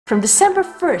From December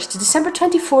 1st to December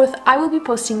 24th, I will be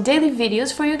posting daily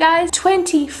videos for you guys.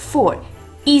 24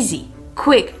 easy,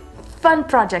 quick, fun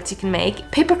projects you can make.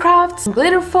 Paper crafts,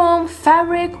 glitter foam,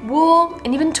 fabric, wool,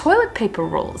 and even toilet paper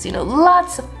rolls. You know,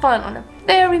 lots of fun on a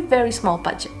very small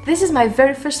budget. This is my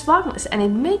very first Vlogmas, and it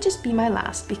may just be my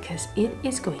last because it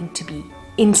is going to be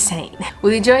insane.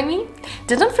 Will you join me?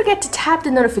 Then don't forget to tap the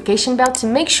notification bell to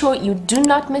make sure you do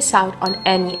not miss out on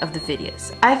any of the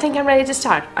videos. I think I'm ready to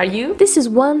start. Are you? This is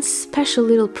one special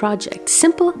little project,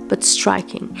 simple but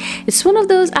striking. It's one of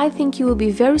those I think you will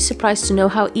be very surprised to know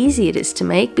how easy it is to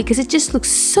make because it just looks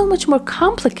so much more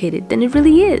complicated than it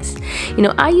really is. You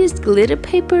know, I used glitter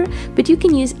paper, but you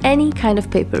can use any kind of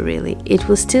paper really. It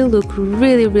will still look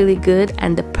really good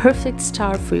and the perfect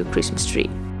star for your Christmas tree.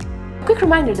 Quick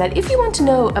reminder that if you want to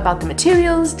know about the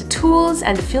materials, the tools,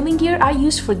 and the filming gear I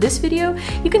used for this video,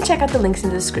 you can check out the links in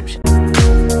the description.